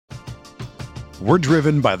We're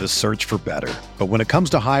driven by the search for better. But when it comes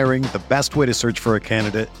to hiring, the best way to search for a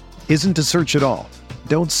candidate isn't to search at all.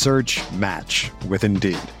 Don't search, match with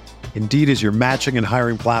Indeed. Indeed is your matching and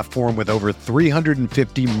hiring platform with over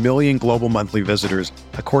 350 million global monthly visitors,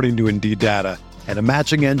 according to Indeed data, and a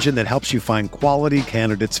matching engine that helps you find quality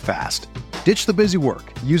candidates fast. Ditch the busy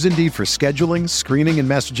work. Use Indeed for scheduling, screening, and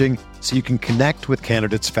messaging so you can connect with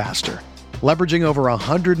candidates faster. Leveraging over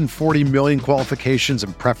 140 million qualifications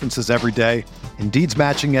and preferences every day, Indeed's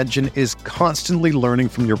matching engine is constantly learning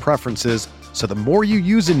from your preferences, so the more you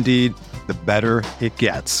use Indeed, the better it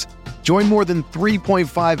gets. Join more than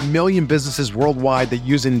 3.5 million businesses worldwide that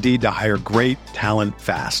use Indeed to hire great talent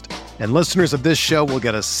fast. And listeners of this show will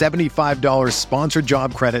get a $75 sponsored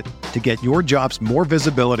job credit to get your jobs more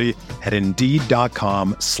visibility at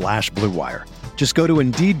Indeed.com/Blue Wire. Just go to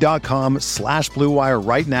Indeed.com/Blue Wire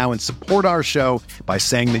right now and support our show by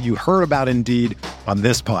saying that you heard about Indeed on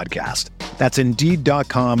this podcast. That's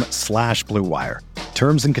Indeed.com/Blue Wire.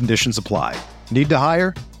 Terms and conditions apply. Need to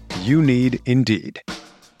hire? You need Indeed.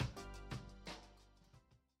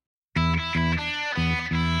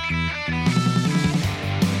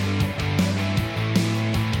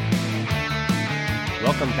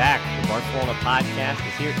 Welcome back. The Barcelona podcast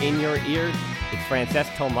is here in your ears. It's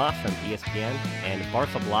Francesc Tomas from ESPN and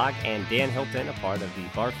Barca Blog and Dan Hilton, a part of the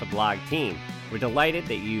Barca Blog team. We're delighted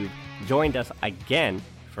that you've joined us again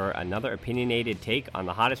for another opinionated take on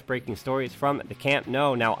the hottest breaking stories from the Camp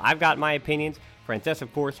Nou. Now, I've got my opinions. Francesc,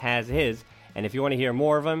 of course, has his. And if you want to hear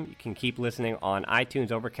more of them, you can keep listening on iTunes,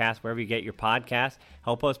 Overcast, wherever you get your podcasts.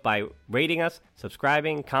 Help us by rating us,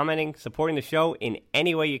 subscribing, commenting, supporting the show in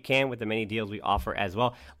any way you can with the many deals we offer as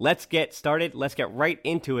well. Let's get started. Let's get right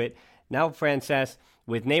into it. Now, Francesc,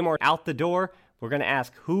 with Neymar out the door, we're going to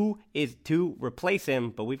ask who is to replace him,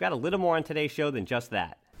 but we've got a little more on today's show than just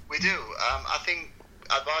that. We do. I think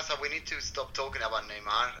at Barca we need to stop talking about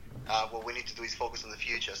Neymar. What we need to do is focus on the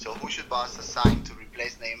future. So who should Barca sign to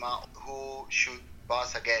replace Neymar? Who should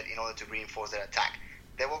Barca get in order to reinforce their attack?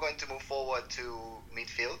 Then we're going to move forward to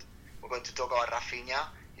midfield. We're going to talk about Rafinha.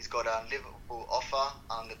 He's got a Liverpool offer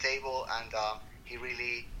on the table, and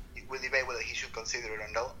we'll debate whether he should consider it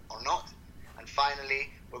or not. And finally,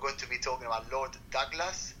 we're going to be talking about Lord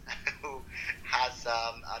Douglas, who has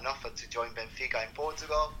an offer to join Benfica in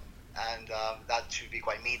Portugal, and that should be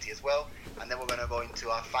quite meaty as well. And then we're going to go into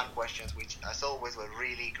our fan questions, which, as always, we're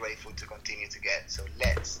really grateful to continue to get. So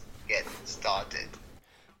let's get started.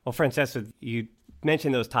 Well, Francesc, you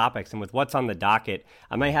mentioned those topics, and with what's on the docket,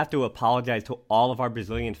 I might have to apologize to all of our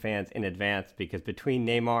Brazilian fans in advance, because between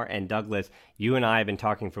Neymar and Douglas, you and I have been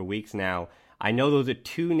talking for weeks now. I know those are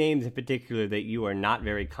two names in particular that you are not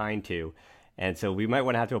very kind to. And so we might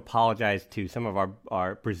want to have to apologize to some of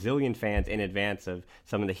our Brazilian fans in advance of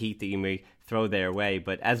some of the heat that you may throw their way.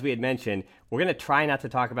 But as we had mentioned, we're going to try not to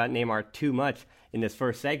talk about Neymar too much in this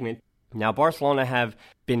first segment. Now, Barcelona have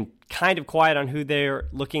been kind of quiet on who they're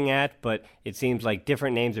looking at, but it seems like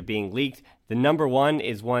different names are being leaked. The number one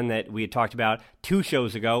is one that we had talked about 2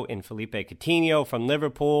 shows ago in Felipe Coutinho from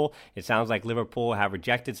Liverpool. It sounds like Liverpool have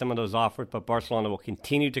rejected some of those offers, but Barcelona will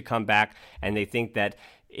continue to come back, and they think that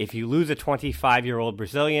if you lose a 25-year-old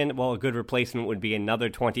Brazilian, well, a good replacement would be another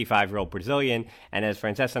 25-year-old Brazilian. And as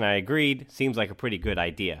Francesc and I agreed, seems like a pretty good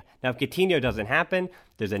idea. Now, if Coutinho doesn't happen,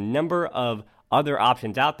 there's a number of other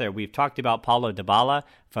options out there. We've talked about Paulo Dybala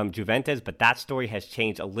from Juventus, but that story has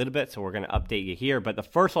changed a little bit, so we're going to update you here. But the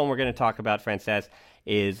first one we're going to talk about, Francesc,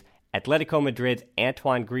 is Atletico Madrid's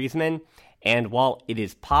Antoine Griezmann. And while it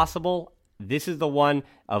is possible, this is the one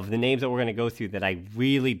of the names that we're going to go through that I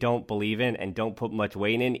really don't believe in and don't put much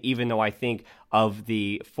weight in, even though I think of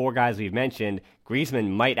the 4 guys we've mentioned, Griezmann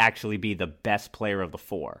might actually be the best player of the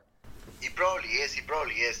 4. He probably is.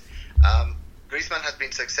 Griezmann has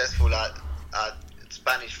been successful at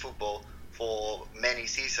Spanish football for many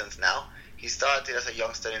seasons now. He started as a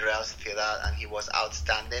youngster in Real Sociedad and he was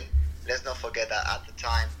outstanding. Let's not forget that at the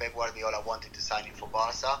time, Pep Guardiola wanted to sign him for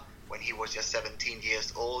Barca when he was just 17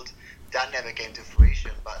 years old. That never came to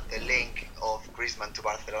fruition, but the link of Griezmann to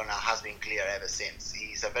Barcelona has been clear ever since.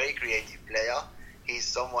 He's a very creative player. He's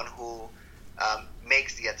someone who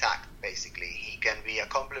makes the attack, basically. He can be a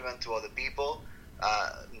complement to other people,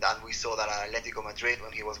 and we saw that at Atletico Madrid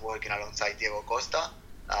when he was working alongside Diego Costa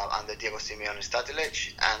under Diego Simeone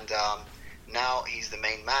Statelec, and now he's the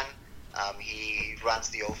main man. He runs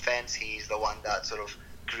the offense. He's the one that sort of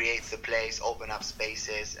creates the plays, open up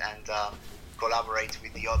spaces, and collaborates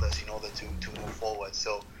with the others in order to move forward.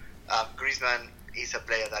 So Griezmann is a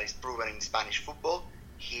player that is proven in Spanish football.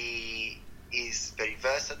 He is very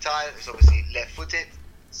versatile. He's obviously left-footed,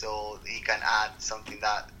 so he can add something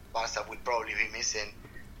that Barca will probably be missing.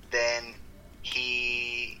 Then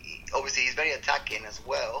Obviously he's very attacking as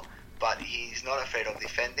well, but he's not afraid of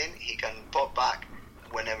defending. He can pop back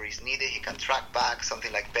whenever he's needed. He can track back,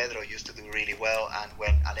 something like Pedro used to do really well, and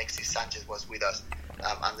when Alexis Sanchez was with us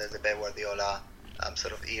under the Pep Guardiola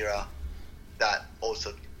sort of era, that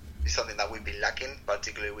also is something that we've been lacking,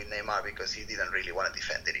 particularly with Neymar, because he didn't really want to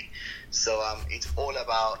defend, did he? So it's all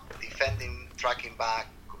about defending, tracking back,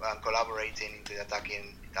 collaborating into the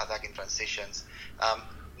attacking transitions.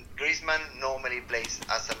 Griezmann normally plays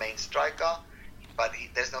as a main striker, but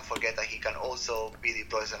let's not forget that he can also be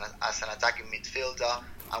deployed as an attacking midfielder,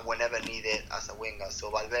 and whenever needed as a winger.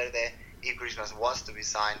 So Valverde, if Griezmann wants to be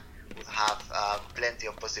signed, would have plenty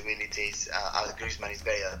of possibilities, as Griezmann is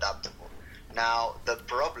very adaptable. Now, the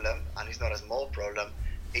problem, and it's not a small problem,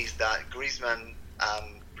 is that Griezmann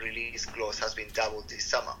release clause has been doubled this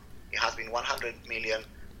summer. It has been 100 million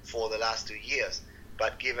for the last 2 years,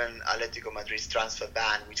 but given Atletico Madrid's transfer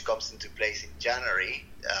ban, which comes into place in January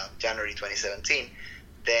 2017,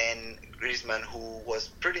 then Griezmann, who was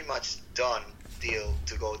pretty much done deal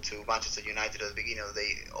to go to Manchester United at the beginning of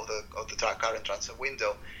the current transfer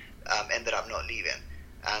window, ended up not leaving,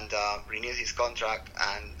 and renewed his contract,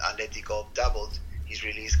 and Atletico doubled his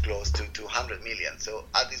release clause to 200 million. So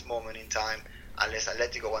at this moment in time, unless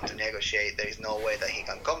Atletico want to negotiate, there is no way that he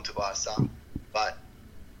can come to Barca. But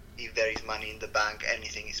if there is money in the bank,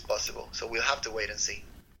 anything is possible. So we'll have to wait and see.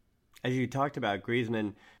 As you talked about,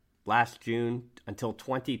 Griezmann, last June until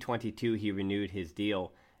 2022, he renewed his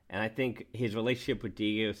deal. And I think his relationship with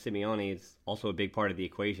Diego Simeone is also a big part of the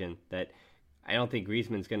equation. That I don't think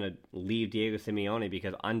Griezmann's going to leave Diego Simeone,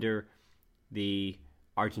 because under the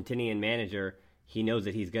Argentinian manager, he knows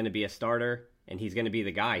that he's going to be a starter and he's going to be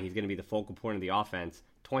the guy. He's going to be the focal point of the offense.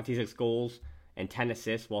 26 goals and 10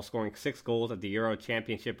 assists while scoring 6 goals at the Euro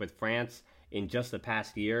Championship with France in just the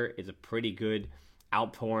past year is a pretty good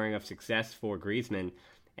outpouring of success for Griezmann.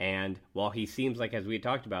 And while he seems like, as we had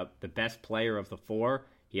talked about, the best player of the four,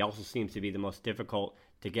 he also seems to be the most difficult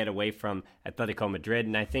to get away from Atletico Madrid.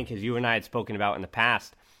 And I think, as you and I had spoken about in the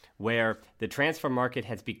past, where the transfer market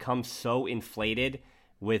has become so inflated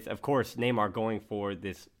with, of course, Neymar going for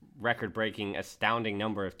this record-breaking, astounding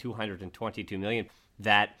number of 222 million,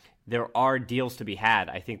 that there are deals to be had.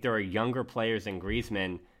 I think there are younger players than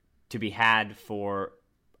Griezmann to be had for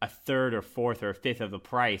a third or fourth or fifth of the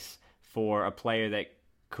price for a player that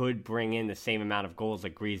could bring in the same amount of goals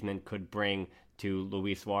that Griezmann could bring to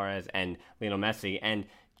Luis Suarez and Lionel Messi. And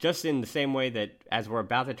just in the same way that, as we're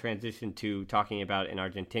about to transition to talking about an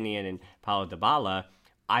Argentinian and Paulo Dybala,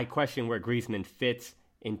 I question where Griezmann fits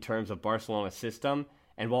in terms of Barcelona's system.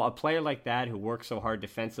 And while a player like that, who works so hard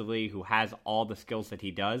defensively, who has all the skills that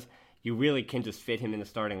he does, you really can just fit him in the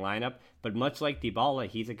starting lineup. But much like Dybala,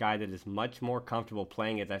 he's a guy that is much more comfortable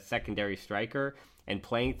playing as a secondary striker and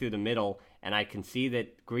playing through the middle. And I can see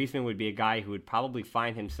that Griezmann would be a guy who would probably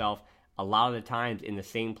find himself a lot of the times in the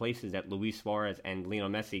same places that Luis Suarez and Lionel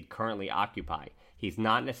Messi currently occupy. He's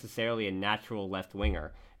not necessarily a natural left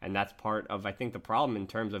winger, and that's part of, I think, the problem in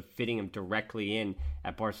terms of fitting him directly in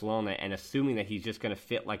at Barcelona and assuming that he's just going to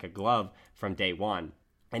fit like a glove from day one.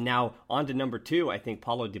 And now on to number 2, I think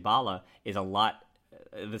Paulo Dybala is a lot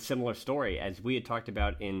of a similar story, as we had talked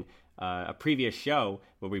about in a previous show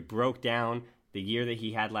where we broke down the year that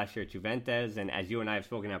he had last year at Juventus, and as you and I have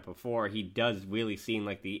spoken about before, he does really seem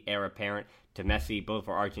like the heir apparent to Messi, both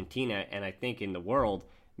for Argentina and I think in the world.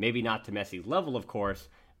 Maybe not to Messi's level, of course,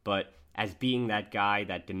 but as being that guy,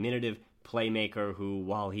 that diminutive playmaker who,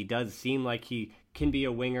 while he does seem like he can be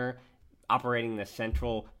a winger, operating the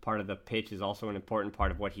central part of the pitch is also an important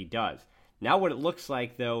part of what he does. Now what it looks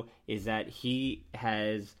like, though, is that he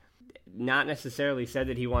has not necessarily said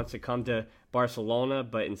that he wants to come to Barcelona,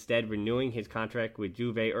 but instead renewing his contract with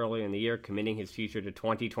Juve earlier in the year, committing his future to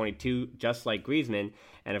 2022, just like Griezmann.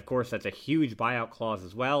 And of course, that's a huge buyout clause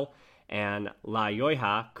as well. And La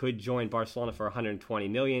Lloja could join Barcelona for 120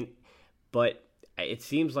 million, but it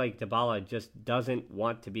seems like Dybala just doesn't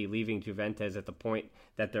want to be leaving Juventus at the point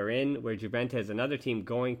that they're in, where Juventus is another team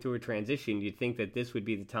going through a transition. You'd think that this would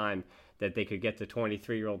be the time that they could get the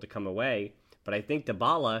 23-year-old to come away. But I think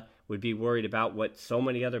Dybala would be worried about what so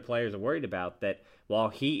many other players are worried about, that while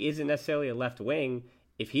he isn't necessarily a left wing,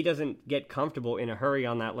 if he doesn't get comfortable in a hurry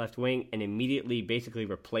on that left wing and immediately basically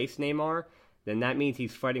replace Neymar, then that means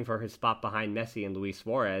he's fighting for his spot behind Messi and Luis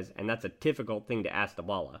Suarez, and that's a difficult thing to ask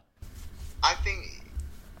Dybala. I think,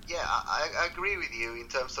 I agree with you in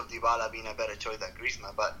terms of Dybala being a better choice than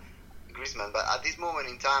Griezmann, but at this moment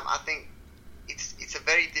in time, I think it's a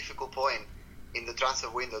very difficult point in the transfer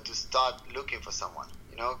window to start looking for someone,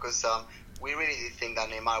 because we really did think that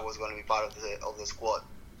Neymar was going to be part of the squad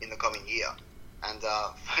in the coming year. And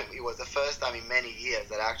it was the first time in many years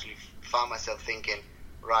that I actually found myself thinking,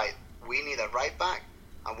 right, we need a right back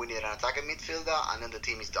and we need an attacking midfielder, and then the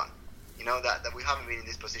team is done. That we haven't been in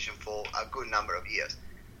this position for a good number of years.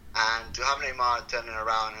 And to have Neymar turning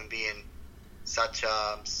around and being such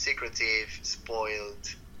a secretive,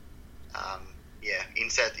 spoiled,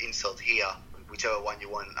 insult here, whichever one you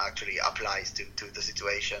want actually applies to the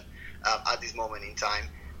situation at this moment in time,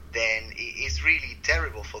 then it's really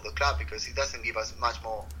terrible for the club because it doesn't give us much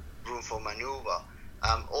more room for maneuver.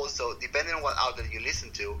 Also, depending on what outlet you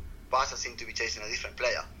listen to, Barca seem to be chasing a different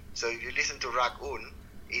player. So if you listen to Rack-Un,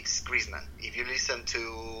 it's Griezmann. If you listen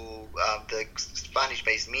to the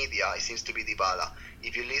Spanish-based media, it seems to be Dybala.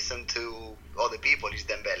 If you listen to other people, it's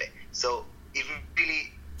Dembele. So it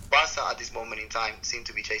really, Barca at this moment in time seem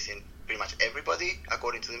to be chasing pretty much everybody,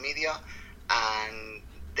 according to the media, and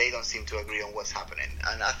they don't seem to agree on what's happening.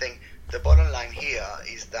 And I think the bottom line here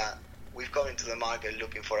is that we've come into the market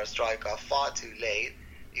looking for a striker far too late.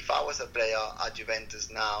 If I was a player at Juventus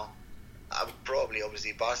now, I would probably,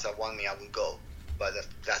 obviously, Barca want me, I would go. But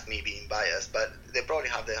that's me being biased. But they probably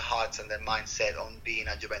have their hearts and their mindset on being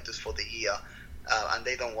at Juventus for the year, and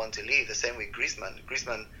they don't want to leave. The same with Griezmann.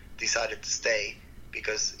 Griezmann decided to stay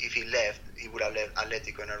because if he left, he would have left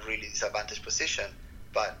Atletico in a really disadvantaged position.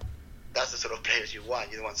 But that's the sort of players you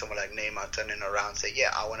want. You don't want someone like Neymar turning around and say,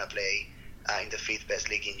 yeah, I want to play in the 5th best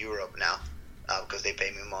league in Europe now because they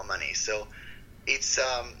pay me more money. So it's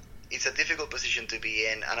a difficult position to be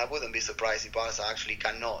in, and I wouldn't be surprised if Barca actually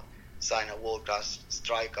cannot sign a world-class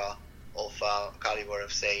striker of caliber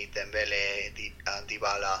of, say, Dembele,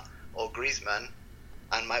 Dybala or Griezmann.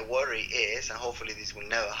 And my worry is, and hopefully this will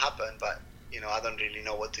never happen, but I don't really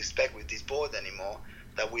know what to expect with this board anymore,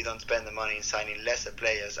 that we don't spend the money in signing lesser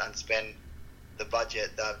players and spend the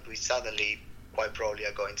budget that we suddenly quite probably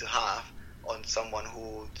are going to have on someone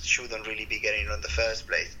who shouldn't really be getting it in the first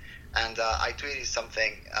place. And I tweeted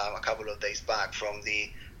something a couple of days back from the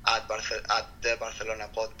Barcelona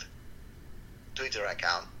pod Twitter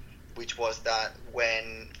account, which was that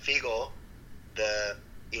when Figo, the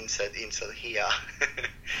insert here,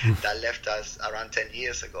 that left us around 10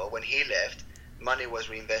 years ago, when he left, money was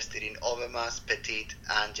reinvested in Overmars, Petit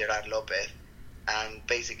and Gerard Lopez, and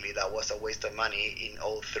basically that was a waste of money in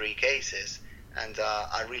all three cases. And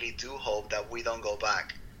I really do hope that we don't go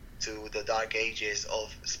back to the dark ages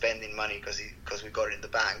of spending money because we got it in the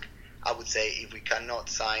bank. I would say if we cannot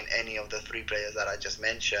sign any of the three players that I just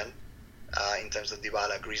mentioned, in terms of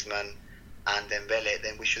Dybala, Griezmann and Dembele,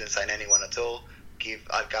 then we shouldn't sign anyone at all. Give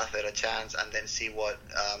Alcácer a chance and then see what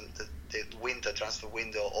the winter transfer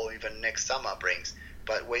window or even next summer brings.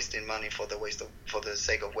 But wasting money for the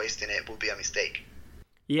sake of wasting it would be a mistake.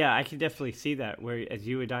 Yeah, I can definitely see that, where, as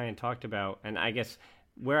you and Diane talked about, and I guess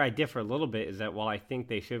where I differ a little bit is that while I think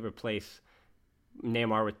they should replace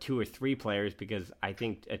Neymar with 2 or 3 players, because I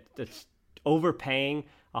think it's overpaying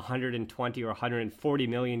 120 or 140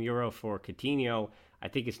 million euro for Coutinho, I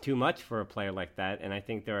think is too much for a player like that, and I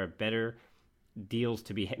think there are better deals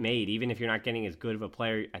to be made. Even if you're not getting as good of a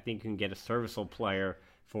player, I think you can get a serviceable player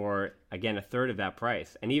for, again, a third of that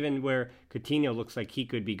price. And even where Coutinho looks like he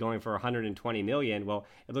could be going for 120 million, well,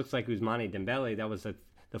 it looks like Ousmane Dembele, that was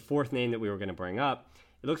the fourth name that we were going to bring up.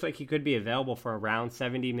 It looks like he could be available for around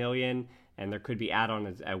 70 million, and there could be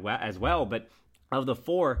add-ons as well. But of the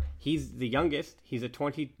 4, he's the youngest. He's a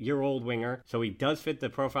 20-year-old winger, so he does fit the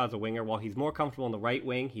profile as a winger. While he's more comfortable on the right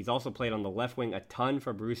wing, he's also played on the left wing a ton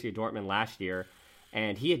for Borussia Dortmund last year,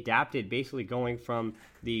 and he adapted, basically going from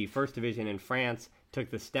the first division in France, took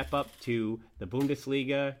the step up to the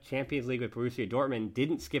Bundesliga, Champions League with Borussia Dortmund,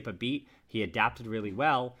 didn't skip a beat. He adapted really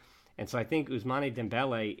well, and so I think Ousmane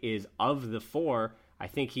Dembele is, of the 4, I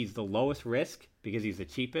think he's the lowest risk because he's the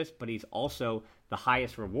cheapest, but he's also the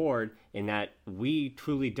highest reward in that we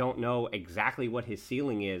truly don't know exactly what his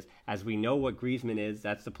ceiling is. As we know what Griezmann is,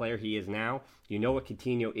 that's the player he is now. You know what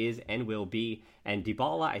Coutinho is and will be. And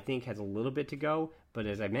Dybala, I think, has a little bit to go. But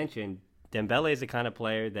as I mentioned, Dembele is the kind of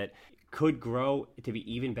player that could grow to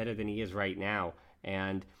be even better than he is right now.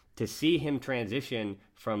 And to see him transition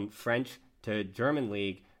from French to German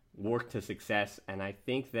league work to success. And I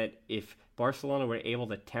think that if Barcelona were able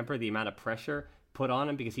to temper the amount of pressure put on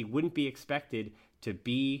him, because he wouldn't be expected to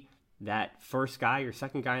be that first guy or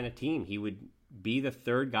second guy on a team. He would be the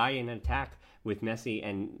third guy in an attack with Messi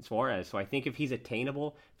and Suarez. So I think if he's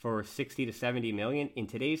attainable for 60 to 70 million in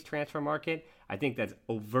today's transfer market, I think that's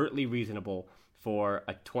overtly reasonable for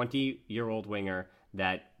a 20-year-old winger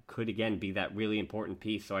that could, again, be that really important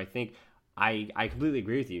piece. So I think I completely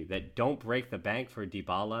agree with you that don't break the bank for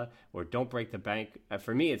Dybala, or don't break the bank.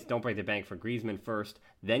 For me, it's don't break the bank for Griezmann first,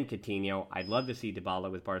 then Coutinho. I'd love to see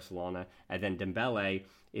Dybala with Barcelona, and then Dembele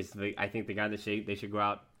is I think the guy that they should go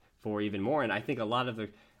out for even more. And I think a lot of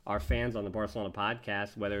our fans on the Barcelona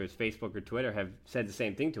podcast, whether it's Facebook or Twitter, have said the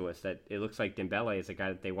same thing to us, that it looks like Dembele is the guy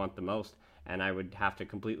that they want the most. And I would have to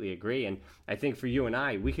completely agree. And I think for you and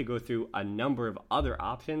I, we could go through a number of other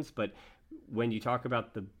options, but when you talk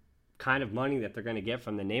about the kind of money that they're going to get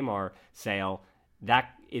from the Neymar sale,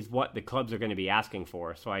 that is what the clubs are going to be asking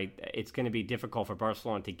for. So it's going to be difficult for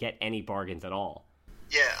Barcelona to get any bargains at all.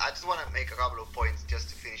 Yeah, I just want to make a couple of points just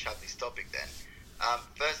to finish up this topic then.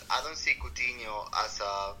 First, I don't see Coutinho as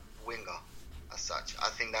a winger as such. I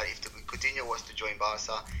think that if Coutinho was to join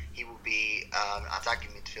Barca, he would be an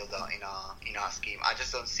attacking midfielder in our scheme. I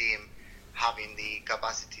just don't see him having the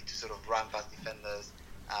capacity to sort of run past defenders,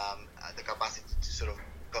 the capacity to sort of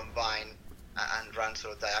combine and run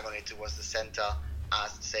sort of diagonally towards the centre,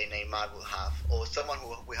 as say Neymar will have, or someone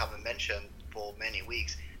who we haven't mentioned for many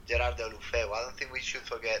weeks, Gerard Deulofeu. I don't think we should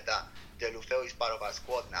forget that Deulofeu is part of our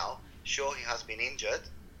squad now. Sure, he has been injured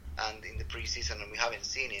and in the pre-season and we haven't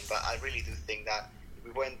seen him, but I really do think that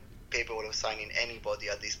we weren't capable of signing anybody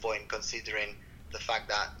at this point, considering the fact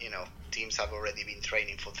that, you know, teams have already been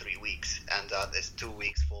training for 3 weeks and there's 2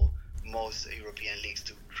 weeks for most European leagues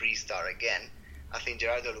to restart again. I think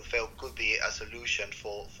Gerard Deulofeu could be a solution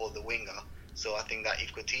for the winger. So I think that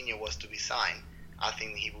if Coutinho was to be signed, I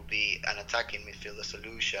think he would be an attacking midfielder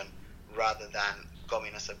solution rather than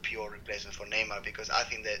coming as a pure replacement for Neymar, because I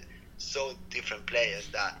think they're so different players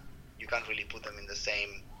that you can't really put them in the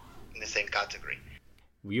same category.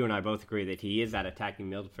 You and I both agree that he is that attacking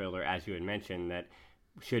midfielder, as you had mentioned, that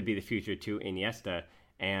should be the future to Iniesta.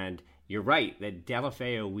 And you're right that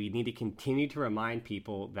Deulofeu, we need to continue to remind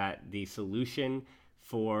people that the solution,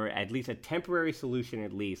 for at least a temporary solution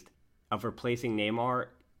at least, of replacing Neymar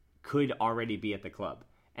could already be at the club,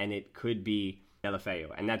 and it could be Deulofeu.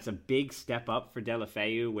 And that's a big step up for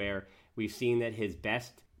Deulofeu, where we've seen that his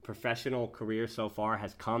best professional career so far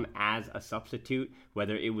has come as a substitute,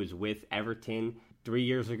 whether it was with Everton 3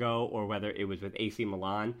 years ago or whether it was with AC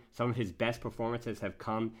Milan. Some of his best performances have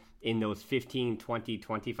come in those 15, 20,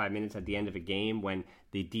 25 minutes at the end of a game when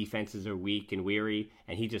the defenses are weak and weary,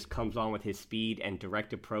 and he just comes on with his speed and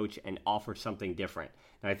direct approach and offers something different.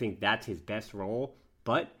 And I think that's his best role.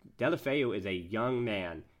 But Deulofeu is a young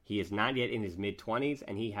man. He is not yet in his mid-20s,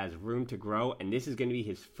 and he has room to grow, and this is going to be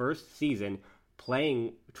his first season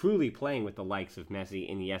truly playing with the likes of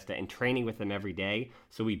Messi, Iniesta, and training with them every day.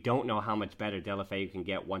 So we don't know how much better Deulofeu can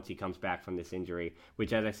get once he comes back from this injury,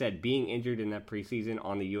 which, as I said, being injured in that preseason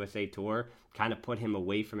on the USA Tour kind of put him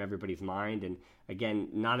away from everybody's mind. And again,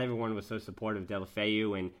 not everyone was so supportive of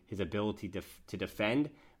Deulofeu and his ability to defend,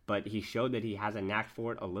 but he showed that he has a knack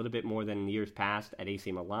for it a little bit more than in years past at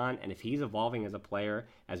AC Milan. And if he's evolving as a player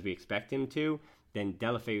as we expect him to, then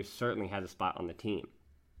Deulofeu certainly has a spot on the team.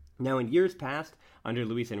 Now, in years past, under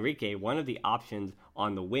Luis Enrique, one of the options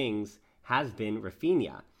on the wings has been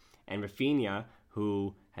Rafinha. And Rafinha,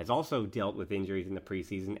 who has also dealt with injuries in the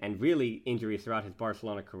preseason and really injuries throughout his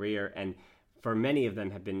Barcelona career, and for many of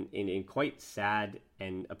them have been in quite sad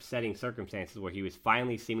and upsetting circumstances where he was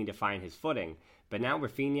finally seeming to find his footing. But now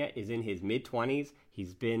Rafinha is in his mid-20s.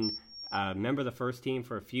 He's been a member of the first team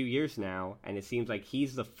for a few years now, and it seems like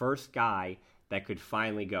he's the first guy that could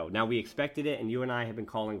finally go. Now, we expected it, and you and I have been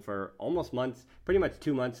calling for almost months, pretty much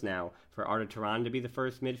 2 months now, for Arda Turan to be the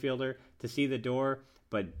first midfielder to see the door,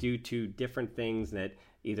 but due to different things that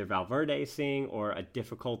either Valverde is seeing or a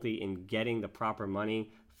difficulty in getting the proper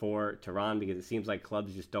money for Turan, because it seems like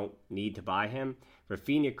clubs just don't need to buy him,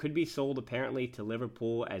 Rafinha could be sold apparently to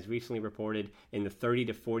Liverpool, as recently reported, in the $30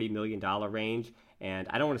 to $40 million range. And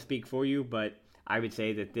I don't want to speak for you, but I would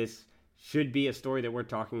say that this should be a story that we're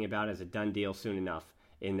talking about as a done deal soon enough,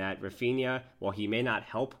 in that Rafinha, while he may not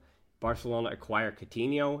help Barcelona acquire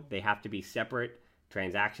Coutinho, they have to be separate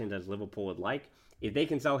transactions as Liverpool would like. If they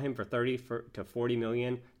can sell him for 30 to 40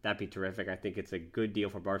 million, that'd be terrific. I think it's a good deal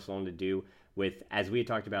for Barcelona to do with, as we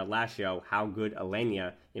talked about last show, how good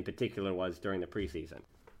Alenia in particular was during the preseason.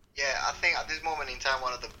 Yeah, I think at this moment in time,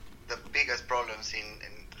 one of the biggest problems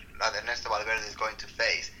that Ernesto Valverde is going to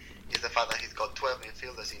face is the fact that he's got 12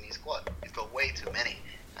 midfielders in his squad. He's got way too many.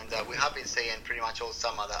 And we have been saying pretty much all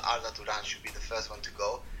summer that Arda Turan should be the first one to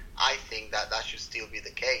go. I think that should still be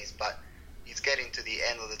the case, but it's getting to the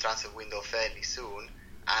end of the transfer window fairly soon,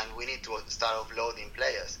 and we need to start offloading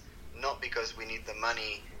players. Not because we need the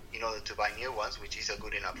money in order to buy new ones, which is a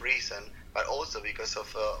good enough reason, but also because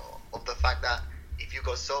of the fact that if you've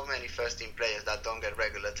got so many first-team players that don't get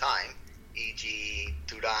regular time, e.g.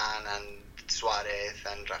 Duran and Suarez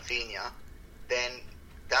and Rafinha, then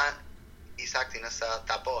that is acting as a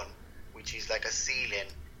tapon, which is like a ceiling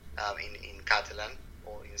in Catalan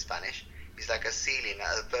or in Spanish. It's like a ceiling,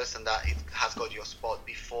 a person that has got your spot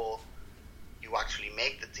before you actually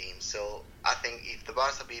make the team. So I think if the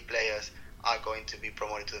Barca B players are going to be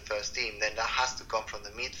promoted to the first team, then that has to come from the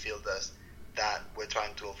midfielders that we're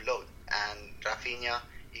trying to offload. And Rafinha,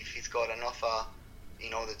 if he's got an offer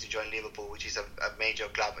in order to join Liverpool, which is a major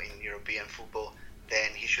club in European football, then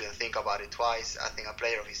he shouldn't think about it twice. I think a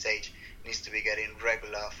player of his age needs to be getting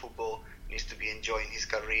regular football, needs to be enjoying his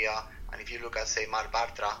career. And if you look at, say, Marc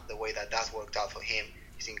Bartra, the way that that's worked out for him,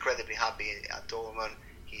 he's incredibly happy at Dortmund.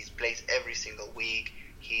 He plays every single week.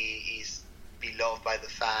 He is beloved by the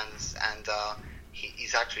fans, and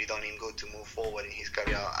he's actually done him good to move forward in his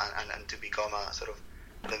career and to become a sort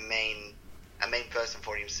of a main person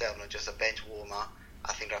for himself, not just a bench warmer.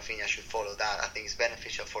 I think Rafinha should follow that. I think it's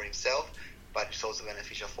beneficial for himself, but it's also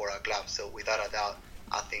beneficial for our club. So without a doubt,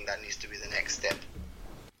 I think that needs to be the next step.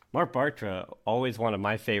 Marc Bartra, always one of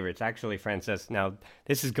my favorites. Actually, Frances, now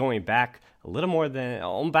this is going back a little more than,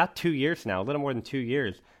 about 2 years now, a little more than 2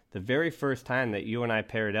 years. The very first time that you and I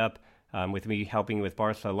paired up with me helping with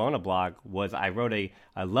Barcelona blog was I wrote a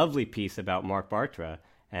lovely piece about Marc Bartra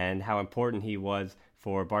and how important he was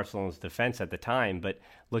for Barcelona's defense at the time. But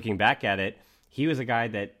looking back at it, he was a guy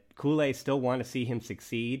that Kool-Aid still want to see him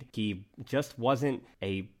succeed. He just wasn't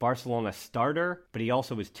a Barcelona starter, but he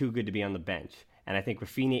also was too good to be on the bench. And I think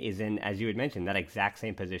Rafinha is in, as you had mentioned, that exact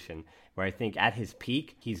same position, where I think at his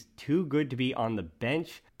peak, he's too good to be on the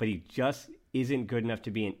bench, but he just isn't good enough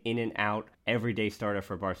to be an in and out everyday starter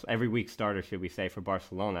for Barcelona, every week starter, should we say, for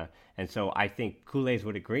Barcelona. And so I think Kool-Aid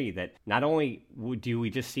would agree that not only do we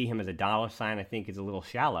just see him as a dollar sign, I think is a little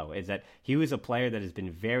shallow, is that he was a player that has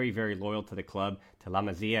been very, very loyal to the club, to La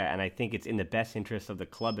Masia, and I think it's in the best interest of the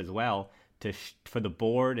club as well for the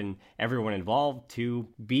board and everyone involved to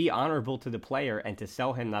be honorable to the player and to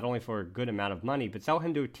sell him not only for a good amount of money, but sell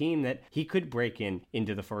him to a team that he could break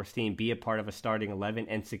into the first team, be a part of a starting 11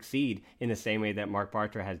 and succeed in the same way that Marc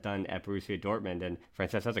Bartra has done at Borussia Dortmund. And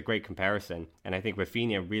Frances, that's a great comparison. And I think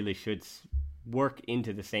Rafinha really should work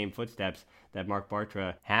into the same footsteps that Marc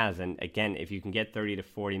Bartra has. And again, if you can get 30 to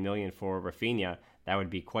 40 million for Rafinha, that would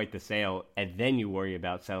be quite the sale. And then you worry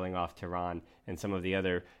about selling off Turan and some of the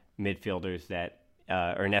other midfielders that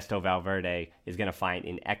Ernesto Valverde is going to find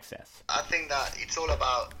in excess. I think that it's all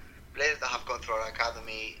about players that have gone through our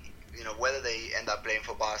academy, whether they end up playing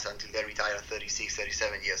for Barca until they retire at 36,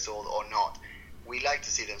 37 years old or not. We like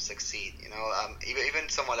to see them succeed. Even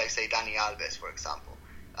someone like, say, Dani Alves, for example.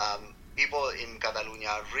 People in Catalonia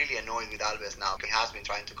are really annoyed with Alves now. He has been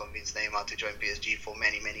trying to convince Neymar to join PSG for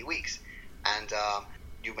many, many weeks. And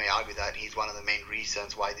you may argue that he's one of the main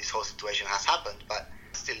reasons why this whole situation has happened. But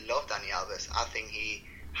I still love Dani Alves. I think he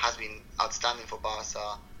has been outstanding for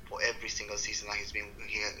Barca for every single season that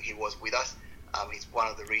he was with us. It's one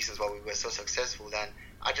of the reasons why we were so successful. Then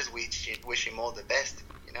I just wish him all the best.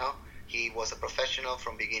 He was a professional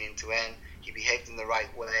from beginning to end. He behaved in the right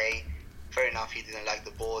way. Fair enough, he didn't like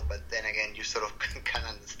the board, but then again, you sort of can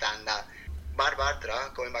understand that. Marc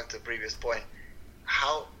Bartra, going back to the previous point,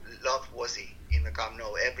 how loved was he in the Camp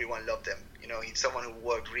Nou? Everyone loved him. He's someone who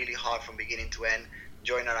worked really hard from beginning to end,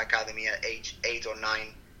 joined our academy at age 8 or 9,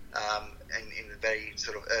 in the very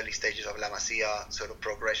sort of early stages of La Masia sort of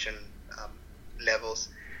progression levels.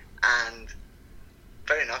 And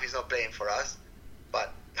fair enough, he's not playing for us,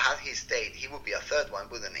 but had he stayed, he would be a third one,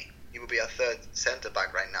 wouldn't he? He would be a third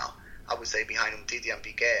centre-back right now. I would say behind Umtiti and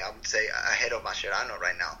Piqué. I would say ahead of Mascherano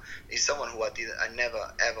right now. He's someone who I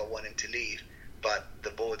never ever wanted to leave, but the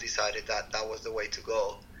board decided that that was the way to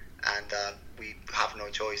go, and we have no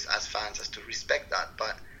choice as fans as to respect that.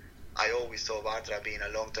 But I always saw Bartra being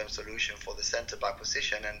a long-term solution for the centre-back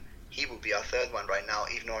position, and he would be our third one right now,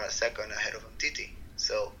 if not a second ahead of Umtiti.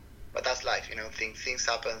 So, but that's life, things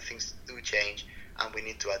happen, things do change, and we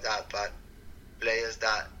need to adapt. But players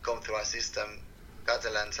that come through our system,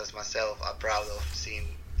 Catalans as myself, are proud of seeing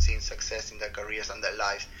success in their careers and their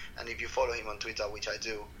lives. And if you follow him on Twitter, which I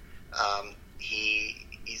do,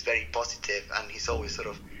 he's very positive, and he's always sort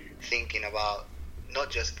of thinking about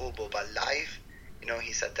not just football but life.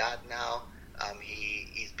 He's a dad now.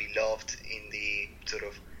 He's beloved in the sort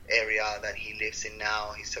of area that he lives in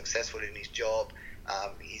now. He's successful in his job.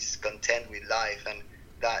 He's content with life, and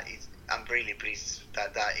I'm really pleased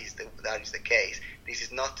that is the case. This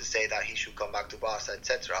is not to say that he should come back to Barca,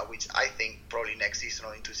 etc., which I think probably next season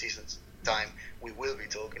or in 2 seasons' time we will be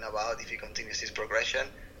talking about if he continues his progression.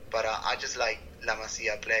 But I just like La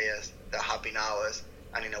Masia players that have been ours,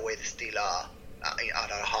 and in a way they still are,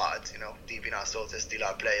 at our hearts, deep in our souls, they're still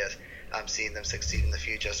our players. I'm seeing them succeed in the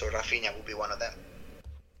future. So Rafinha will be one of them.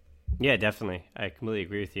 Yeah, definitely. I completely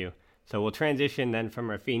agree with you. So we'll transition then from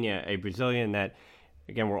Rafinha, a Brazilian that,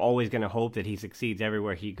 again, we're always going to hope that he succeeds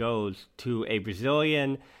everywhere he goes, to a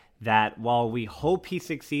Brazilian that, while we hope he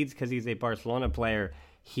succeeds because he's a Barcelona player,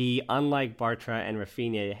 he, unlike Bartra and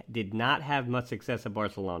Rafinha, did not have much success at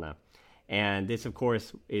Barcelona. And this, of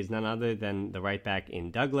course, is none other than the right back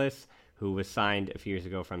in Douglas, who was signed a few years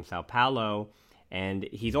ago from Sao Paulo. And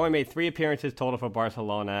he's only made 3 appearances total for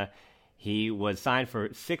Barcelona. He was signed for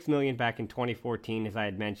 $6 million back in 2014, as I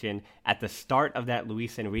had mentioned, at the start of that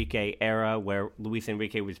Luis Enrique era, where Luis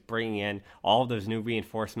Enrique was bringing in all of those new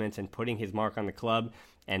reinforcements and putting his mark on the club.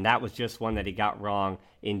 And that was just one that he got wrong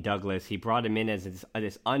in Douglas. He brought him in as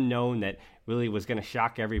this unknown that really was going to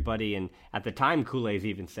shock everybody. And at the time, Kool-Aid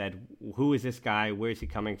even said, who is this guy? Where is he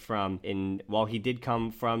coming from? And while he did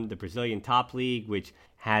come from the Brazilian top league, which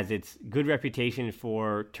has its good reputation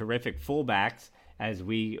for terrific fullbacks, as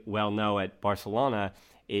we well know at Barcelona,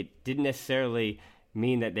 it didn't necessarily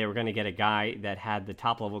mean that they were going to get a guy that had the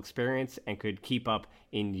top-level experience and could keep up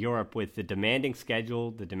in Europe with the demanding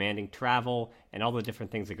schedule, the demanding travel, and all the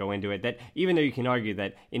different things that go into it. That even though you can argue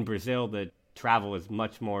that in Brazil the travel is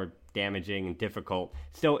much more damaging and difficult,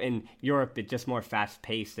 still in Europe it's just more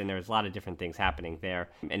fast-paced and there's a lot of different things happening there.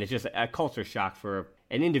 And it's just a culture shock for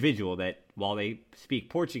an individual that, while they speak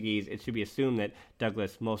Portuguese, it should be assumed that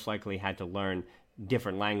Douglas most likely had to learn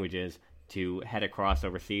different languages to head across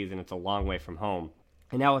overseas, and it's a long way from home.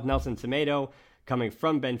 And now with Nelson Semedo coming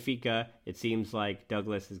from Benfica, it seems like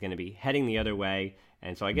Douglas is going to be heading the other way.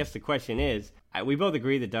 And so I guess the question is, we both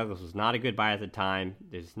agree that Douglas was not a good buy at the time.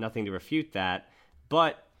 There's nothing to refute that.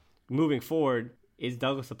 But moving forward, is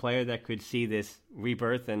Douglas a player that could see this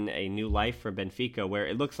rebirth and a new life for Benfica, where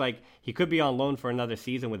it looks like he could be on loan for another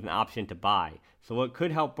season with an option to buy? So what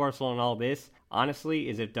could help Barcelona in all this, honestly,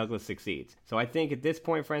 is if Douglas succeeds. So I think at this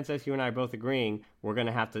point, Frances, you and I are both agreeing, we're going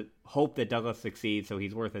to have to hope that Douglas succeeds so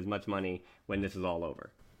he's worth as much money when this is all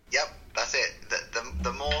over. Yep, that's it.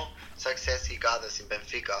 The more success he gathers in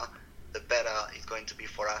Benfica, the better it's going to be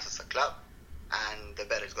for us as a club, and the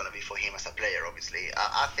better it's going to be for him as a player, obviously.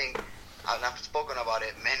 I think, and I've spoken about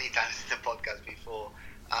it many times in the podcast before,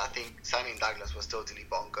 I think signing Douglas was totally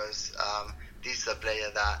bonkers. This is a player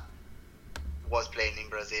that was playing in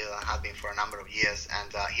Brazil and had been for a number of years,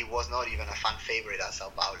 and he was not even a fan favorite at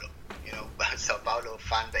Sao Paulo. Sao Paulo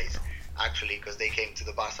fan base, actually, because they came to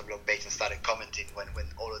the Barca blog page and started commenting when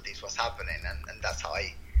all of this was happening, and that's how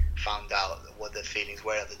I found out what the feelings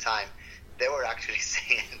were at the time. They were actually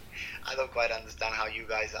saying, I don't quite understand how you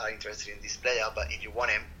guys are interested in this player, but if you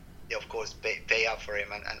want him, you of course pay up for him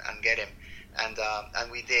and get him.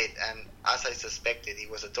 And we did, and as I suspected, he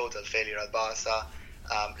was a total failure at Barca.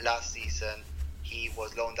 Last season, he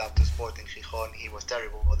was loaned out to Sporting Gijón. He was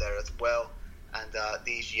terrible there as well. And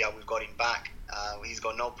this year we've got him back. He's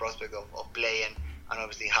got no prospect of playing. And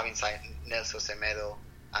obviously having signed Nelson Semedo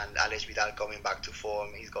and Alex Vidal coming back to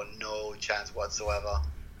form, he's got no chance whatsoever.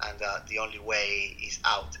 And the only way is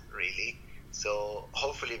out, really. So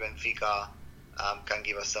hopefully Benfica can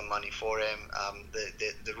give us some money for him.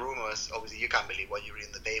 The rumours, obviously you can't believe what you read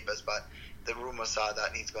in the papers, but the rumours are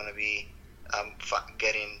that he's going to be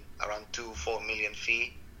getting around 2-4 million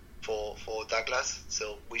fee for Douglas,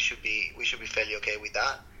 so we should be fairly okay with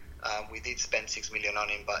that. We did spend 6 million on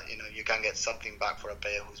him, but you can get something back for a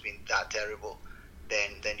player who's been that terrible.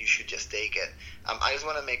 Then you should just take it. I just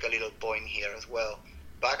want to make a little point here as well.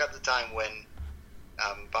 Back at the time when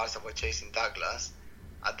Barca were chasing Douglas,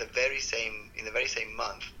 in the very same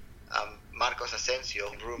month, Marcos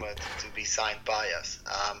Asensio rumored to be signed by us.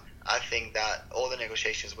 I think that all the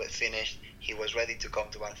negotiations were finished. He was ready to come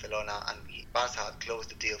to Barcelona, and Barca had closed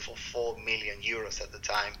the deal for 4 million euros at the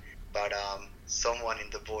time. But someone in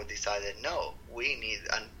the board decided, no, we need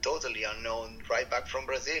a totally unknown right back from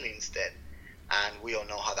Brazil instead. And we all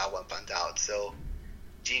know how that one panned out. So,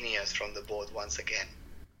 genius from the board once again.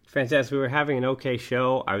 Frances, we were having an okay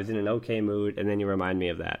show. I was in an okay mood, and then you remind me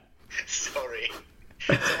of that. Sorry.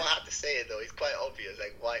 Someone had to say it, though. It's quite obvious.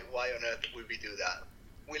 Like, why on earth would we do that?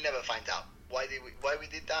 We'll never find out. Why we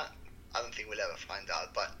did that? I don't think we'll ever find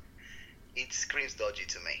out. But it screams dodgy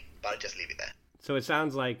to me. But I'll just leave it there. So it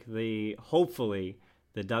sounds like hopefully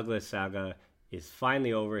the Douglas saga is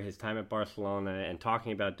finally over. His time at Barcelona and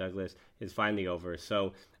talking about Douglas is finally over.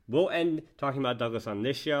 So we'll end talking about Douglas on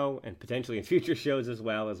this show and potentially in future shows as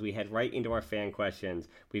well, as we head right into our fan questions.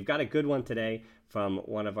 We've got a good one today from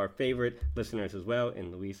one of our favorite listeners as well,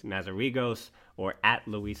 in Luis Mazarigos, or at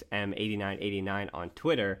LuisM8989 on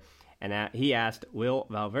Twitter. And he asked, will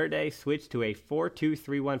Valverde switch to a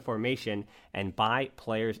 4-2-3-1 formation and buy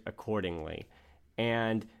players accordingly?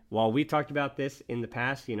 And while we talked about this in the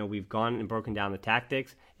past, we've gone and broken down the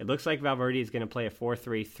tactics. It looks like Valverde is going to play a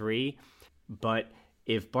 4-3-3, but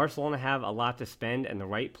if Barcelona have a lot to spend and the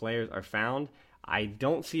right players are found, I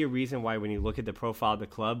don't see a reason why, when you look at the profile of the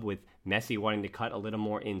club, with Messi wanting to cut a little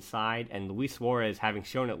more inside and Luis Suarez having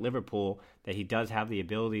shown at Liverpool that he does have the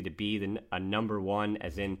ability to be a number one,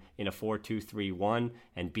 as in a 4-2-3-1,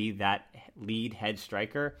 and be that lead head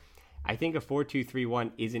striker, I think a 4-2-3-1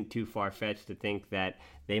 isn't too far-fetched to think that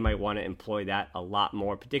they might want to employ that a lot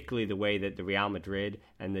more, particularly the way that the Real Madrid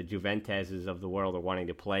and the Juventuses of the world are wanting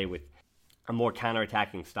to play with a more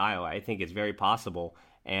counter-attacking style. I think it's very possible.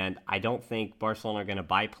 And I don't think Barcelona are going to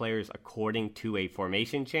buy players according to a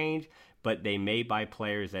formation change, but they may buy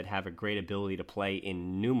players that have a great ability to play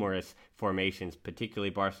in numerous formations,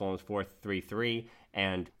 particularly Barcelona's 4-3-3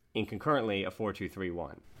 and in concurrently a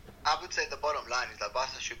 4-2-3-1. I would say the bottom line is that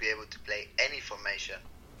Barca should be able to play any formation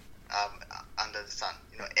under the sun.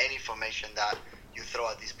 Any formation that you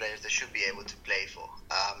throw at these players, they should be able to play for.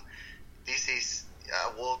 This is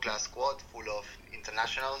a world-class squad full of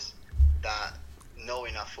internationals that know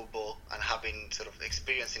enough football and have been sort of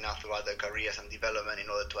experienced enough throughout their careers and development in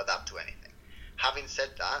order to adapt to anything. Having said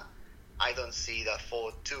that, I don't see that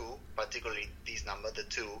 4-2, particularly this number, the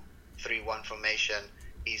 2-3-1 formation,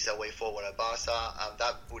 is a way forward at Barca.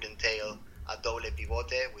 That would entail a doble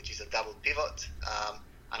pivote, which is a double pivot.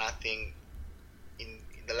 And I think in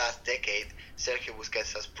the last decade, Sergio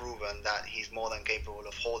Busquets has proven that he's more than capable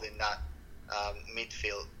of holding that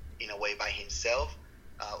midfield in a way by himself.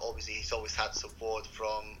 Obviously, he's always had support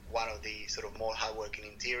from one of the sort of more hard-working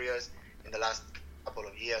interiors. In the last couple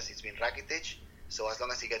of years, it's been Rakitic. So as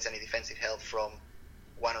long as he gets any defensive help from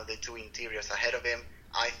one of the two interiors ahead of him,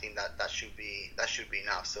 I think that should be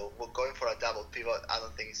enough. So we're going for a double pivot. I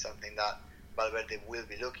don't think it's something that Valverde will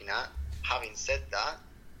be looking at. Having said that,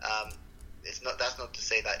 that's not to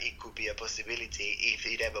say that it could be a possibility if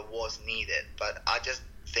it ever was needed. But I just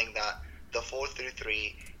think that the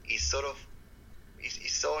 4-3-3 is sort of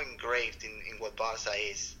is so engraved in what Barca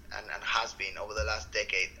is and has been over the last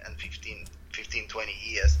decade and 15, 20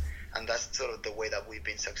 years. And that's sort of the way that we've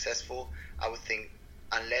been successful. I would think,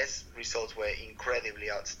 unless results were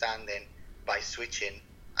incredibly outstanding by switching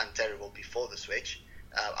and terrible before the switch,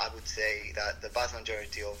 I would say that the vast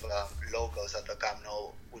majority of locals at the Camp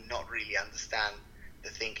Nou would not really understand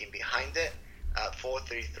the thinking behind it.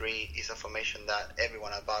 4-3-3 is a formation that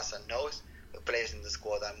everyone at Barca knows. The players in the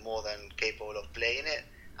squad are more than capable of playing it,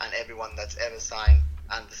 and everyone that's ever signed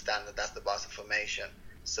understands that that's the Barca formation.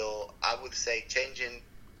 So I would say changing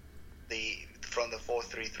from the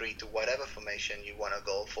 4-3-3 to whatever formation you want to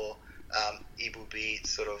go for, it would be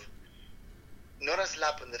sort of not a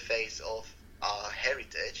slap in the face of our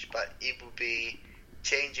heritage, but it would be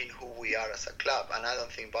changing who we are as a club. And I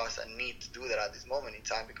don't think Barca need to do that at this moment in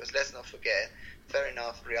time, because let's not forget, fair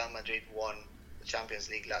enough, Real Madrid won the Champions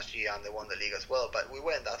League last year and they won the league as well, but we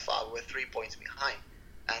weren't that far. We were 3 points behind.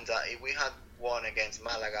 And if we had won against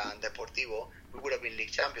Malaga and Deportivo, we would have been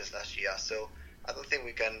league champions last year. So I don't think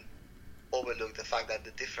we can overlook the fact that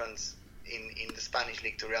the difference in the Spanish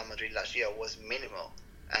league to Real Madrid last year was minimal.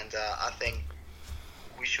 And I think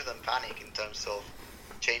we shouldn't panic in terms of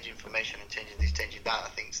changing formation and changing this, changing that. I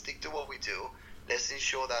think stick to what we do. Let's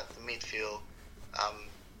ensure that the midfield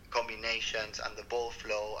combinations and the ball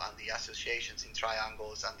flow and the associations in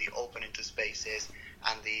triangles and the opening to spaces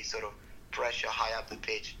and the sort of pressure high up the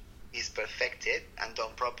pitch is perfected and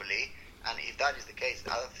done properly. And if that is the case,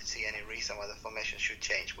 I don't see any reason why the formation should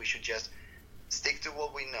change. We should just stick to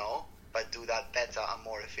what we know, but do that better and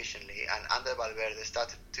more efficiently. And under Valverde's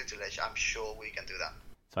tutelage, I'm sure we can do that.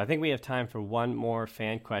 So I think we have time for one more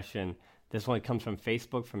fan question. This one comes from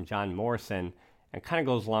Facebook from John Morrison and kind of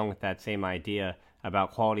goes along with that same idea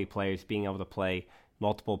about quality players being able to play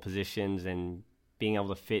multiple positions and being able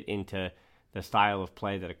to fit into the style of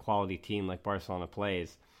play that a quality team like Barcelona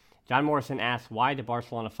plays. John Morrison asks, why did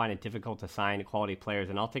Barcelona find it difficult to sign quality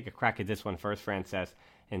players? And I'll take a crack at this one first, Frances,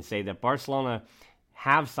 and say that Barcelona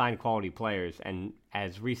have signed quality players, and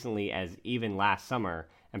as recently as even last summer,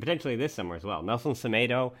 and potentially this summer as well. Nelson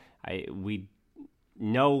Semedo, we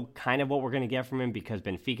know kind of what we're going to get from him because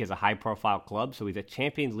Benfica is a high-profile club, so he's a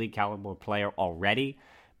Champions League caliber player already.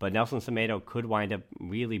 But Nelson Semedo could wind up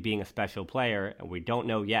really being a special player, and we don't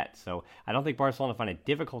know yet. So I don't think Barcelona find it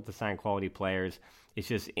difficult to sign quality players. It's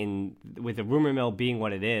just with the rumor mill being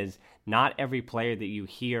what it is, not every player that you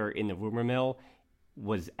hear in the rumor mill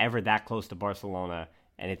was ever that close to Barcelona,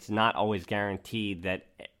 and it's not always guaranteed that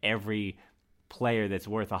every player that's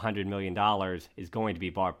worth $100 million is going to be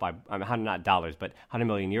bought by, not dollars, but 100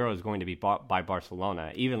 million euros is going to be bought by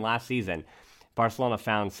Barcelona. Even last season, Barcelona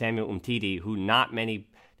found Samuel Umtiti, who not many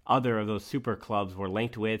other of those super clubs were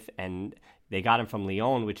linked with, and they got him from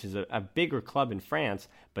Lyon, which is a bigger club in France,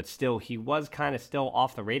 but still, he was kind of still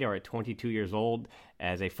off the radar at 22 years old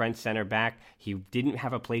as a French center back. He didn't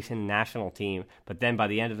have a place in the national team, but then by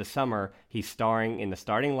the end of the summer, he's starring in the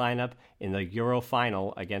starting lineup in the Euro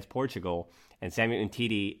final against Portugal. And Samuel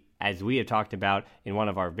Umtiti, as we had talked about in one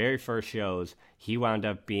of our very first shows, he wound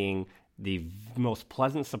up being the most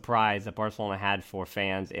pleasant surprise that Barcelona had for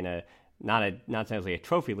fans in a not necessarily a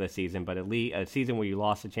trophy-less season, but a season where you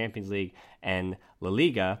lost the Champions League and La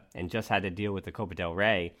Liga and just had to deal with the Copa del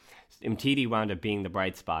Rey. Umtiti wound up being the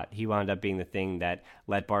bright spot. He wound up being the thing that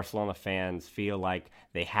let Barcelona fans feel like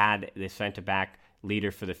they had this centre-back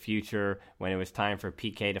leader for the future when it was time for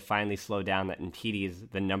Piqué to finally slow down, that Umtiti is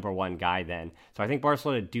the number one guy then. So I think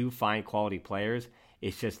Barcelona do find quality players.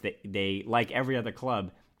 It's just that they, like every other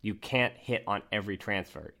club, you can't hit on every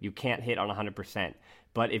transfer. You can't hit on 100%.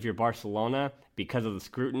 But if you're Barcelona, because of the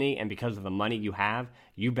scrutiny and because of the money you have,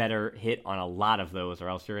 you better hit on a lot of those, or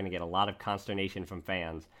else you're going to get a lot of consternation from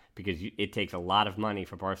fans, because it takes a lot of money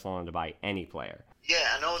for Barcelona to buy any player.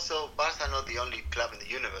 Yeah, and also, Barca are not the only club in the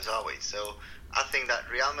universe, are we? So I think that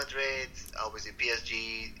Real Madrid, obviously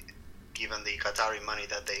PSG, given the Qatari money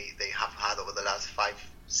that they have had over the last 5,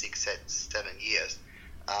 6, 7 years,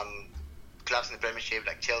 clubs in the Premiership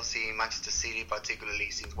like Chelsea, Manchester City, particularly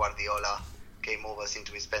since Guardiola came over, seem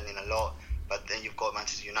to be spending a lot. But then you've got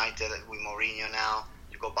Manchester United with Mourinho now.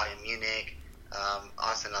 You've got Bayern Munich.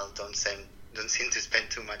 Arsenal don't seem to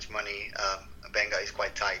spend too much money. Wenger is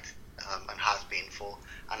quite tight and has been for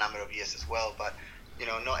a number of years as well. But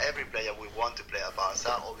not every player will want to play at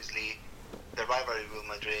Barca. Obviously, the rivalry with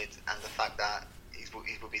Madrid and the fact that it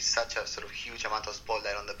would be such a sort of huge amount of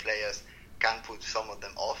spotlight on the players can put some of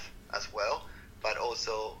them off as well. But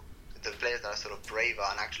also, the players that are sort of braver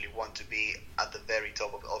and actually want to be at the very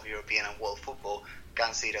top of European and world football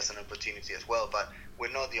can see it as an opportunity as well. But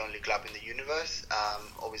we're not the only club in the universe.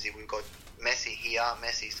 Obviously, we've got Messi here.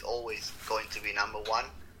 Messi is always going to be number one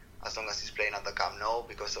as long as he's playing at the Camp Nou,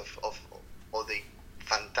 because of all the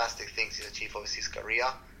fantastic things he's achieved over his career,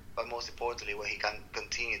 but most importantly, what he can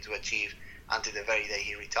continue to achieve until the very day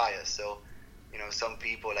he retires. So, some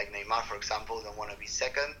people like Neymar, for example, don't want to be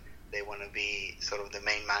second. They want to be sort of the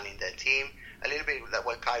main man in their team. A little bit like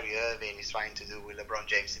what Kyrie Irving is trying to do with LeBron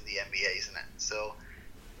James in the NBA, isn't it? So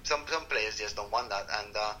some players just don't want that.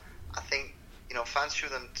 And I think, fans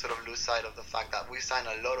shouldn't sort of lose sight of the fact that we've signed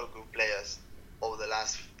a lot of good players over the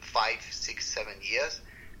last 5, 6, 7 years.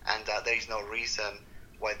 And there is no reason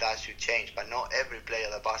why that should change. But not every player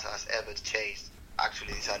that Barca has ever chased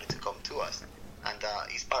actually decided to come to us. And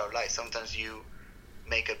it's part of life. Sometimes you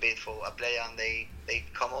make a bid for a player and they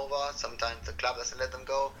come over. Sometimes the club doesn't let them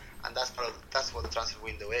go, and that's what the transfer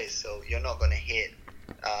window is. So you're not going to hit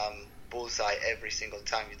bullseye every single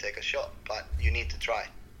time you take a shot, but you need to try.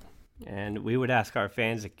 And we would ask our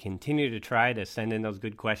fans to continue to try to send in those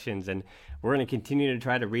good questions, and we're going to continue to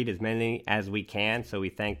try to read as many as we can. So we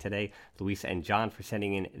thank today Luisa and John for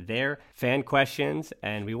sending in their fan questions,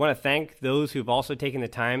 and we want to thank those who've also taken the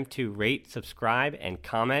time to rate, subscribe, and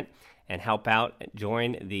comment and help out,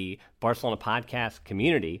 join the Barcelona podcast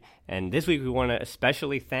community. And this week we want to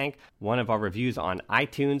especially thank one of our reviews on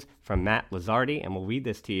iTunes from Matt Lazzardi, and we'll read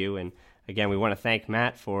this to you. And again, we want to thank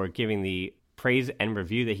Matt for giving the praise and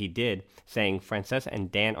review that he did, saying, "Frances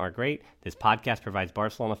and Dan are great. This podcast provides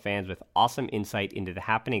Barcelona fans with awesome insight into the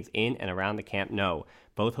happenings in and around the Camp Nou.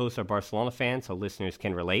 Both hosts are Barcelona fans, so listeners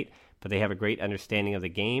can relate, but they have a great understanding of the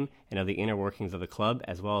game and of the inner workings of the club,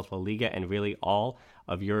 as well as La Liga and really all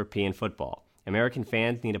of European football. American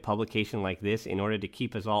fans need a publication like this in order to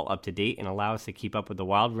keep us all up to date and allow us to keep up with the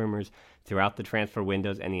wild rumors throughout the transfer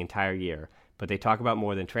windows and the entire year. But they talk about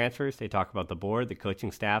more than transfers. They talk about the board, the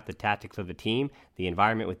coaching staff, the tactics of the team, the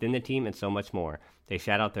environment within the team, and so much more. They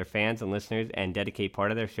shout out their fans and listeners and dedicate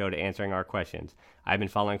part of their show to answering our questions. I've been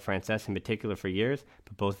following Frances in particular for years,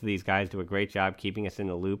 but both of these guys do a great job keeping us in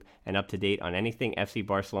the loop and up to date on anything FC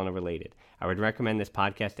Barcelona related. I would recommend this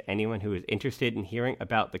podcast to anyone who is interested in hearing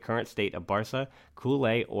about the current state of Barca,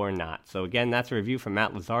 Culé or not." So again, that's a review from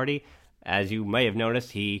Matt Lazzardi. As you may have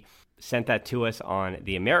noticed, he sent that to us on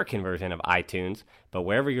the American version of iTunes, but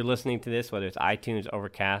wherever you're listening to this, whether it's iTunes,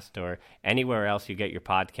 Overcast, or anywhere else you get your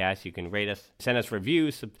podcast, you can rate us, send us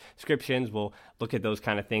reviews, subscriptions. We'll look at those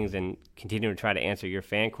kind of things and continue to try to answer your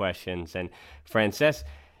fan questions. And Frances,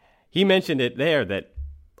 he mentioned it there that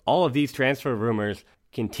all of these transfer rumors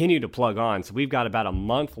continue to plug on, so we've got about a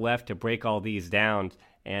month left to break all these down.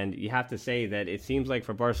 And you have to say that it seems like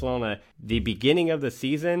for Barcelona, the beginning of the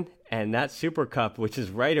season and that Super Cup, which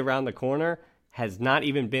is right around the corner, has not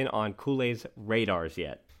even been on Kool-Aid's radars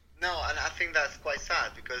yet. No, and I think that's quite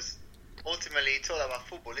sad because ultimately it's all about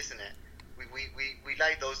football, isn't it? We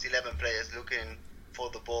like those 11 players looking for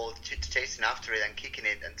the ball, chasing after it and kicking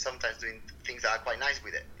it, and sometimes doing things that are quite nice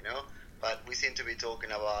with it, you know? But we seem to be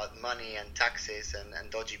talking about money and taxes and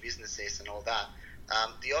dodgy businesses and all that.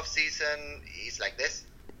 The off-season is like this,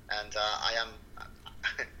 and I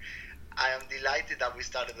am delighted that we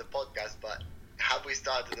started the podcast, but had we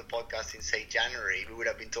started the podcast in, say, January, we would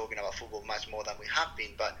have been talking about football much more than we have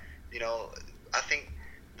been. But, you know, I think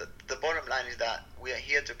the bottom line is that we are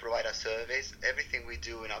here to provide a service. Everything we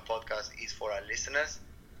do in our podcast is for our listeners.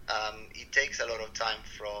 It takes a lot of time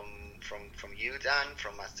from you, Dan,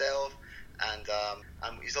 from myself, and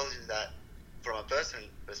it's also that from a personal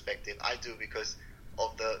perspective, I do because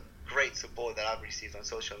of the great support that I've received on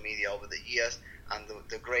social media over the years, and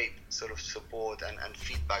the great sort of support and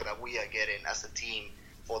feedback that we are getting as a team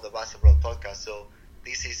for the Basketball podcast. So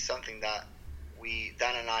this is something that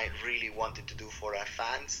Dan and I really wanted to do for our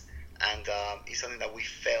fans, and it's something that we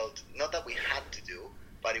felt, not that we had to do,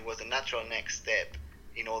 but it was a natural next step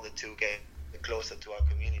in order to get closer to our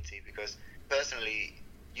community, because personally,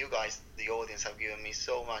 you guys, the audience, have given me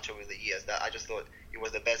so much over the years that I just thought it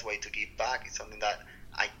was the best way to give back. It's something that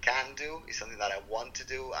I can do, it's something that I want to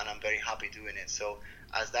do, and I'm very happy doing it. So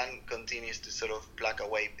as Dan continues to sort of plug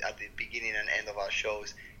away at the beginning and end of our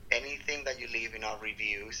shows, anything that you leave in our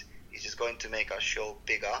reviews is just going to make our show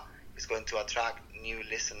bigger. It's going to attract new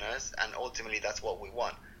listeners, and ultimately that's what we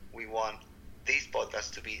want. We want this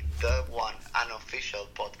podcast to be the one unofficial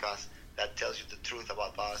podcast that tells you the truth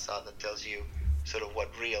about Barca, that tells you sort of what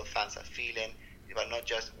real fans are feeling, but not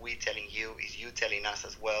just we telling you, it's you telling us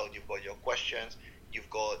as well. You've got your questions, you've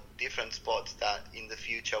got different spots that in the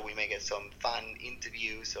future we may get some fun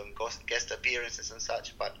interviews, some guest appearances and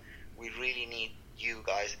such, but we really need you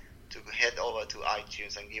guys to head over to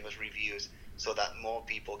iTunes and give us reviews so that more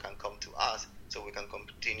people can come to us, so we can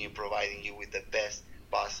continue providing you with the best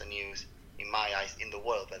Barca news, in my eyes, in the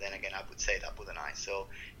world. But then again, I would say that with an eye. So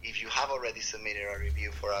if you have already submitted a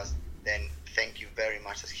review for us, then thank you very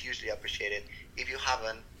much. That's hugely appreciated. If you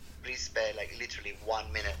haven't, please spare like literally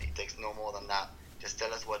 1 minute. It takes no more than that. Just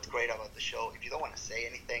tell us what's great about the show. If you don't want to say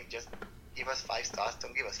anything, just give us 5 stars.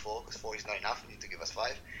 Don't give us 4, because 4 is not enough. You need to give us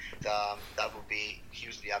 5. That would be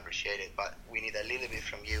hugely appreciated. But we need a little bit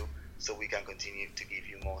from you so we can continue to give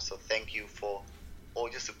you more. So thank you for all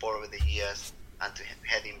your support over the years, and to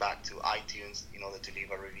heading back to iTunes in order to leave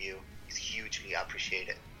a review is hugely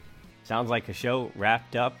appreciated. Sounds like a show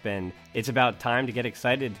wrapped up, and it's about time to get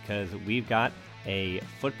excited because we've got a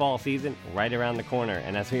football season right around the corner.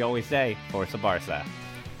 And as we always say, Forza Barca.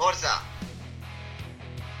 Forza!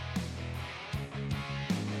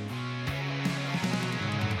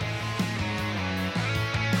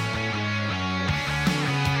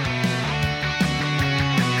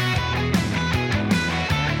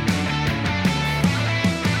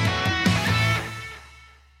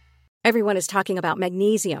 Everyone is talking about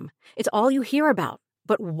magnesium. It's all you hear about.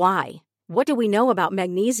 But why? What do we know about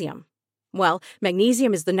magnesium? Well,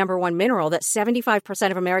 magnesium is the #1 mineral that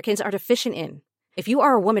 75% of Americans are deficient in. If you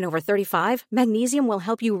are a woman over 35, magnesium will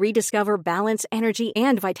help you rediscover balance, energy,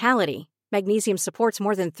 and vitality. Magnesium supports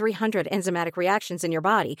more than 300 enzymatic reactions in your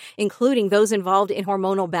body, including those involved in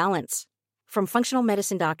hormonal balance. From functional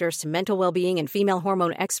medicine doctors to mental well-being and female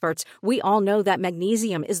hormone experts, we all know that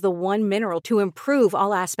magnesium is the one mineral to improve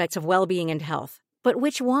all aspects of well-being and health. But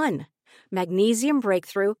which one? Magnesium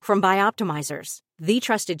Breakthrough from Bioptimizers, the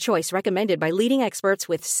trusted choice recommended by leading experts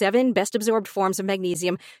with 7 best-absorbed forms of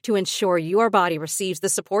magnesium to ensure your body receives the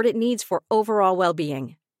support it needs for overall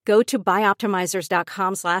well-being. Go to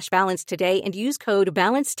bioptimizers.com/balance today and use code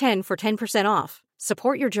BALANCE10 for 10% off.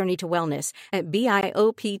 Support your journey to wellness at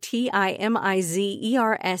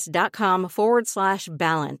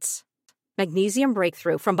bioptimizers.com/balance. Magnesium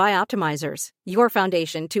Breakthrough from Bioptimizers, your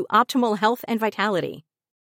foundation to optimal health and vitality.